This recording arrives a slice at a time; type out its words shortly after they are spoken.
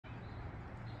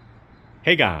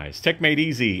Hey guys,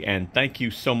 techmadeezy, and thank you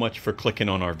so much for clicking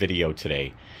on our video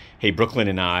today. Hey, Brooklyn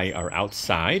and I are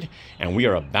outside, and we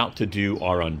are about to do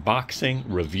our unboxing,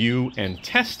 review, and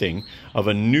testing of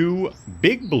a new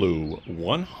BigBlue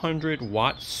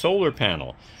 100-watt solar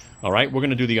panel. All right, we're going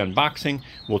to do the unboxing.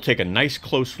 We'll take a nice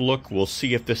close look. We'll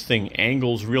see if this thing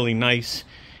angles really nice,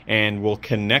 and we'll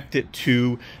connect it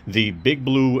to the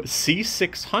BigBlue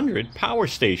C600 power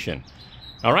station.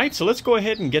 All right, so let's go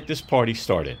ahead and get this party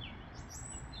started.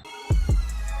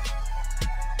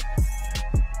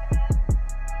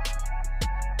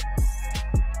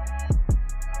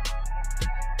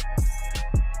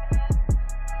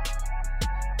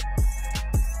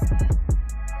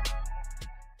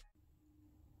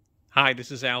 Hi,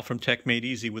 this is Al from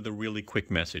techmadeezy with a really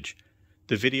quick message.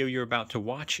 The video you're about to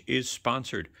watch is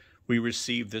sponsored. We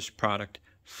received this product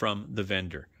from the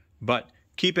vendor. But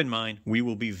keep in mind, we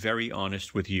will be very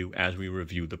honest with you as we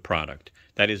review the product.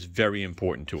 That is very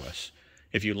important to us.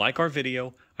 If you like our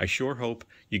video, I sure hope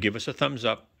you give us a thumbs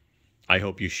up. I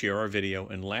hope you share our video.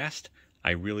 And last,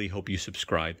 I really hope you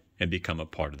subscribe and become a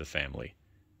part of the family.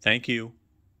 Thank you.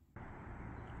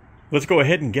 Let's go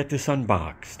ahead and get this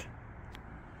unboxed.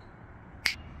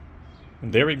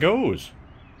 And there it goes.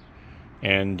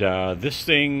 And this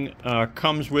thing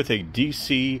comes with a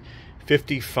DC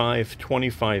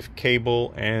 5525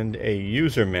 cable and a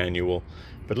user manual.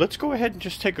 But let's go ahead and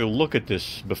just take a look at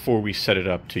this before we set it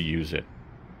up to use it.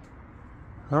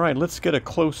 All right, let's get a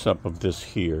close-up of this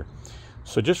here.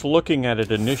 So just looking at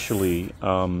it initially,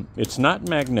 it's not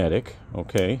magnetic,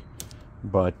 okay?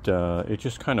 But it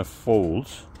just kind of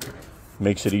folds.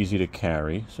 Makes it easy to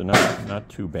carry, so not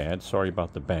too bad. Sorry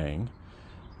about the bang.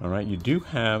 All right, you do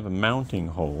have a mounting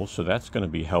hole, so that's going to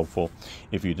be helpful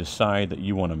if you decide that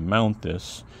you want to mount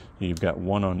this. You've got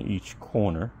one on each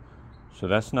corner, so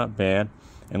that's not bad.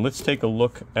 And let's take a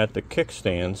look at the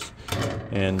kickstands,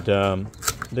 and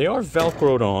they are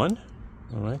Velcroed on.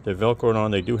 All right, they're Velcroed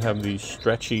on. They do have these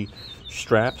stretchy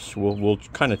straps. We'll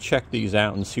kind of check these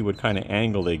out and see what kind of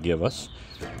angle they give us.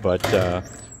 But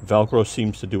Velcro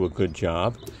seems to do a good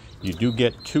job. You do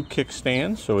get two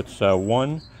kickstands, so it's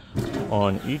one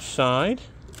on each side.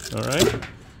 All right,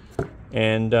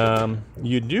 and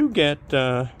you do get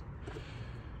an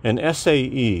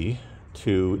SAE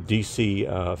to DC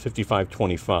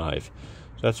 5525, so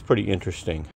that's pretty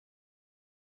interesting.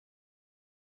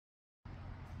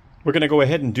 We're going to go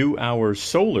ahead and do our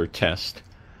solar test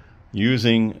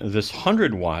using this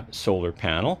 100-watt solar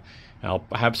panel. I'll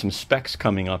have some specs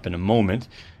coming up in a moment.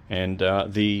 And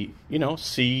the,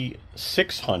 C600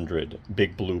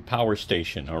 BigBlue power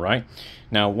station, all right?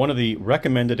 Now, one of the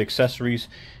recommended accessories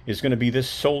is going to be this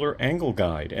solar angle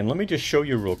guide. And let me just show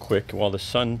you real quick while the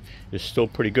sun is still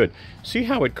pretty good. See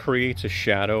how it creates a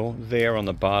shadow there on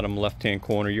the bottom left-hand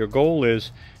corner? Your goal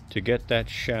is to get that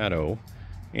shadow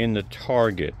in the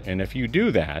target. And if you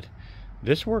do that,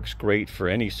 this works great for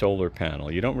any solar panel.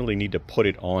 You don't really need to put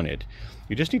it on it.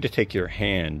 You just need to take your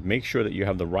hand, make sure that you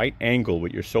have the right angle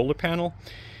with your solar panel,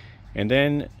 and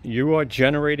then you are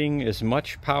generating as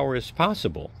much power as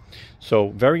possible.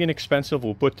 So very inexpensive.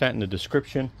 We'll put that in the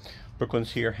description.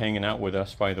 Brooklyn's here hanging out with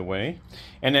us, by the way.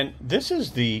 And then this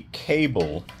is the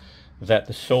cable that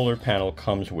the solar panel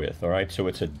comes with, all right? So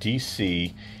it's a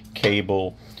DC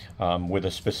cable with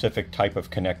a specific type of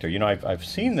connector. You know, I've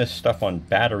seen this stuff on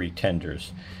battery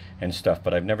tenders and stuff,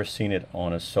 but I've never seen it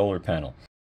on a solar panel.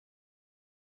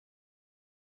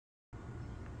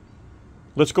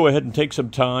 Let's go ahead and take some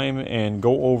time and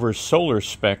go over solar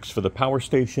specs for the power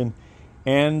station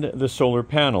and the solar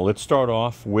panel. Let's start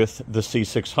off with the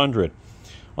C600.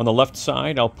 On the left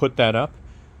side, I'll put that up.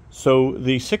 So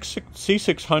the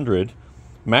C600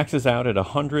 maxes out at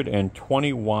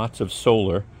 120 watts of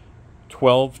solar,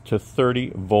 12 to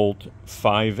 30 volt,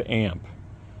 5 amp.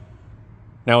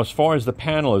 Now, as far as the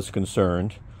panel is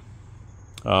concerned,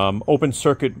 open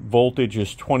circuit voltage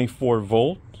is 24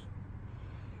 volt.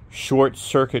 Short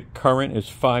circuit current is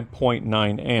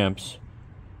 5.9 amps.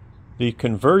 The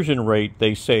conversion rate,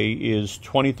 they say, is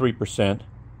 23%.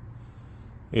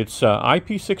 It's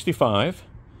IP65.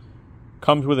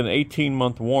 Comes with an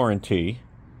 18-month warranty.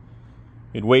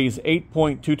 It weighs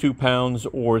 8.22 pounds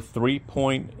or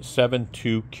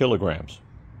 3.72 kilograms.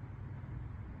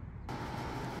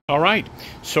 All right,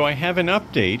 so I have an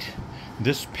update.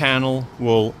 This panel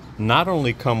will not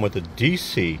only come with a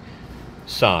DC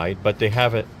side, but they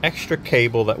have an extra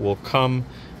cable that will come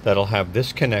that'll have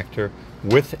this connector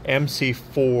with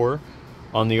MC4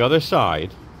 on the other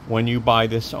side when you buy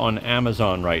this on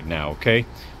Amazon right now, okay?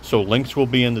 So links will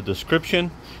be in the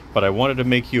description, but I wanted to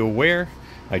make you aware.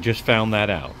 I just found that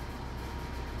out.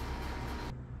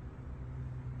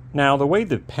 Now, the way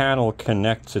the panel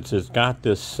connects, it's got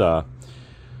this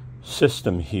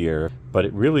system here, but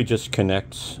it really just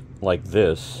connects like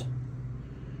this.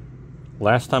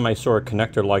 Last time I saw a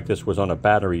connector like this was on a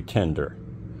battery tender.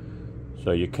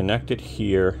 So you connect it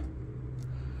here,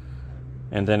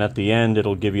 and then at the end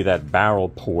it'll give you that barrel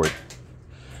port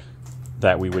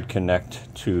that we would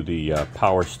connect to the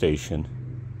power station.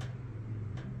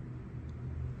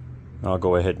 I'll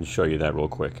go ahead and show you that real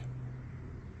quick.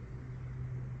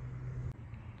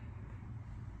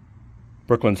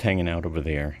 Brooklyn's hanging out over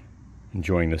there,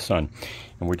 enjoying the sun.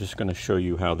 And we're just going to show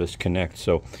you how this connects.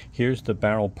 So here's the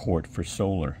barrel port for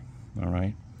solar, all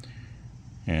right?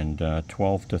 And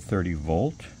 12 to 30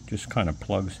 volt, just kind of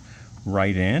plugs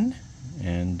right in.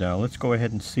 And let's go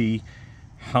ahead and see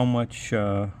how much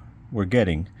we're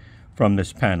getting from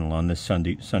this panel on this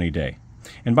sunny day.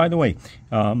 And by the way,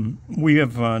 we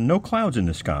have no clouds in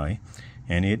the sky,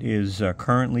 and it is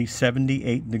currently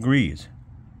 78 degrees.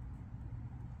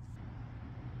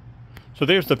 So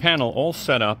there's the panel all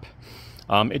set up.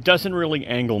 It doesn't really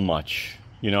angle much.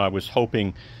 You know, I was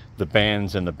hoping the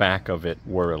bands in the back of it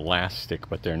were elastic,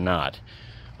 but they're not.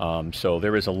 So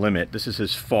there is a limit. This is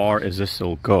as far as this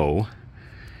will go.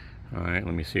 All right,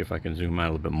 let me see if I can zoom out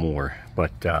a little bit more.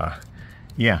 But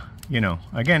yeah, you know,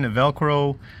 again, the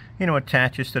Velcro, you know,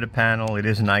 attaches to the panel. It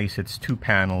is nice. It's 2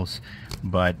 panels,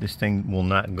 but this thing will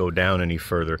not go down any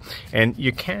further. And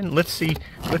you can, let's see,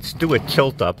 let's do a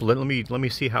tilt up. Let me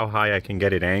see how high I can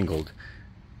get it angled.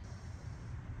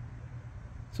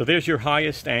 So there's your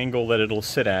highest angle that it'll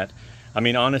sit at. I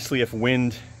mean, honestly, if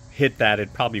wind hit that,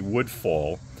 it probably would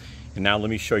fall. And now let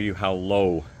me show you how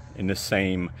low in the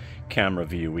same camera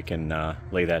view we can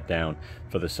lay that down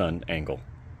for the sun angle.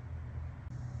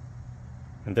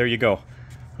 And there you go.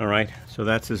 All right, so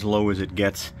that's as low as it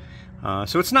gets.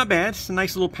 So it's not bad. It's a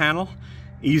nice little panel,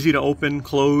 easy to open,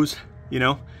 close, you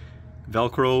know,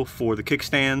 Velcro for the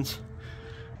kickstands.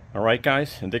 All right,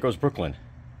 guys, and there goes Brooklyn.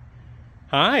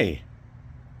 Hi.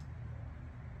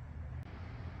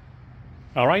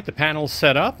 All right, the panel's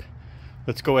set up.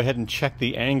 Let's go ahead and check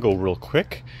the angle real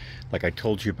quick, like I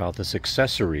told you about this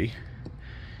accessory.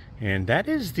 And that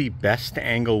is the best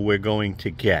angle we're going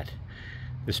to get.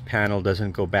 This panel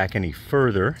doesn't go back any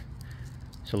further.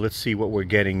 So let's see what we're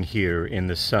getting here in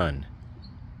the sun.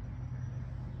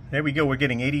 There we go, we're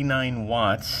getting 89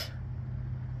 watts.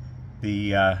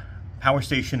 The power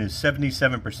station is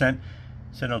 77%,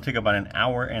 so it'll take about an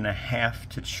hour and a half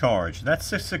to charge.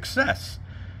 That's a success.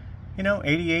 You know,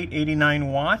 88,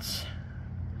 89 watts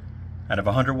out of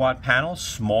a 100-watt panel.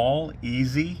 Small,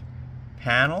 easy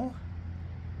panel.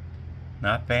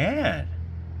 Not bad.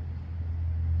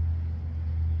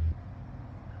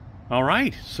 All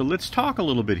right, so let's talk a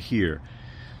little bit here.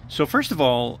 So first of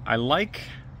all, I like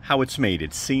how it's made.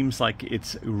 It seems like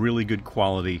it's really good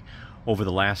quality over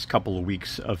the last couple of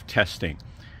weeks of testing.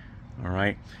 All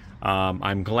right.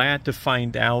 I'm glad to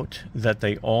find out that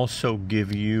they also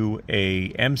give you a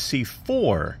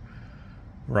MC4,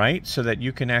 right? So that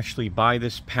you can actually buy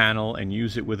this panel and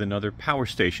use it with another power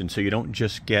station. So you don't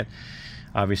just get,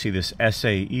 obviously, this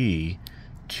SAE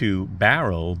to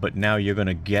barrel, but now you're going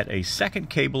to get a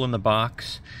second cable in the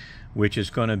box, which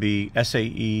is going to be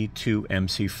SAE to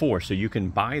MC4. So you can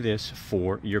buy this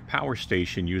for your power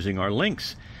station using our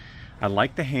links. I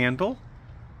like the handle.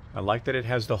 I like that it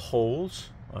has the holes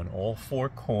on all 4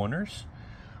 corners.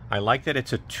 I like that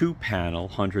it's a 2-panel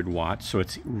 100 watts, so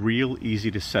it's real easy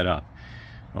to set up.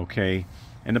 Okay,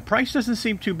 and the price doesn't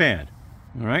seem too bad.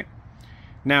 All right.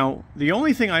 Now, the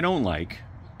only thing I don't like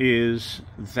is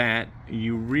that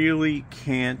you really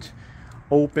can't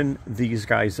open these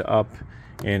guys up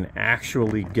and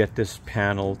actually get this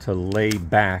panel to lay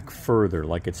back further,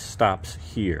 like it stops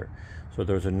here. So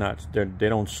those are not, they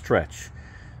don't stretch.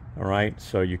 All right,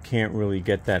 so you can't really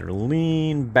get that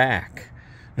lean back,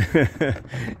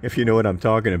 if you know what I'm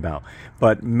talking about.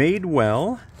 But made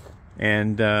well,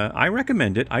 and I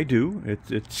recommend it. I do.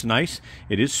 It's nice.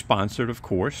 It is sponsored, of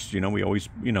course. You know, we always,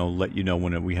 you know, let you know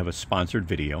when we have a sponsored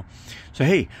video. So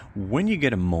hey, when you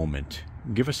get a moment,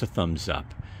 give us a thumbs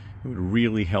up. It would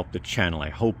really help the channel. I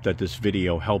hope that this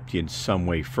video helped you in some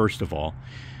way, first of all.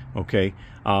 Okay,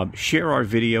 share our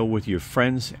video with your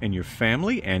friends and your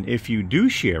family, and if you do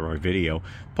share our video,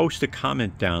 post a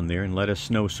comment down there and let us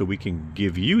know so we can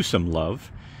give you some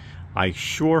love. I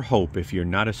sure hope, if you're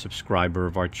not a subscriber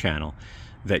of our channel,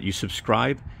 that you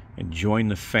subscribe and join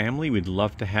the family. We'd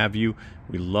love to have you.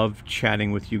 We love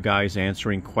chatting with you guys,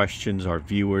 answering questions, our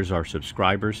viewers, our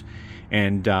subscribers.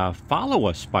 And follow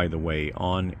us, by the way,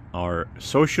 on our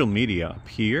social media up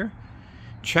here.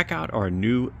 Check out our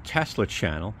new Tesla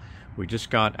channel. We just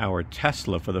got our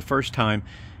Tesla for the first time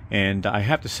And I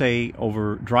have to say,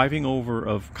 driving over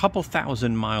a couple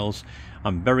thousand miles,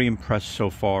 I'm very impressed so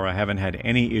far. I haven't had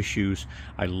any issues.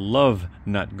 I love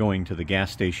not going to the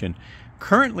gas station.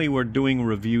 Currently, we're doing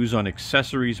reviews on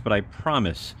accessories, but I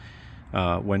promise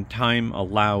when time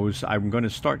allows, I'm going to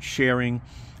start sharing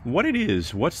what it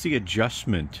is, what's the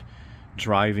adjustment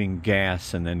driving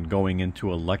gas and then going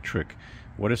into electric.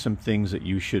 What are some things that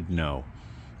you should know?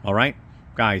 All right,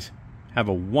 guys, have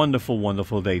a wonderful,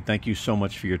 wonderful day. Thank you so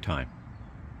much for your time.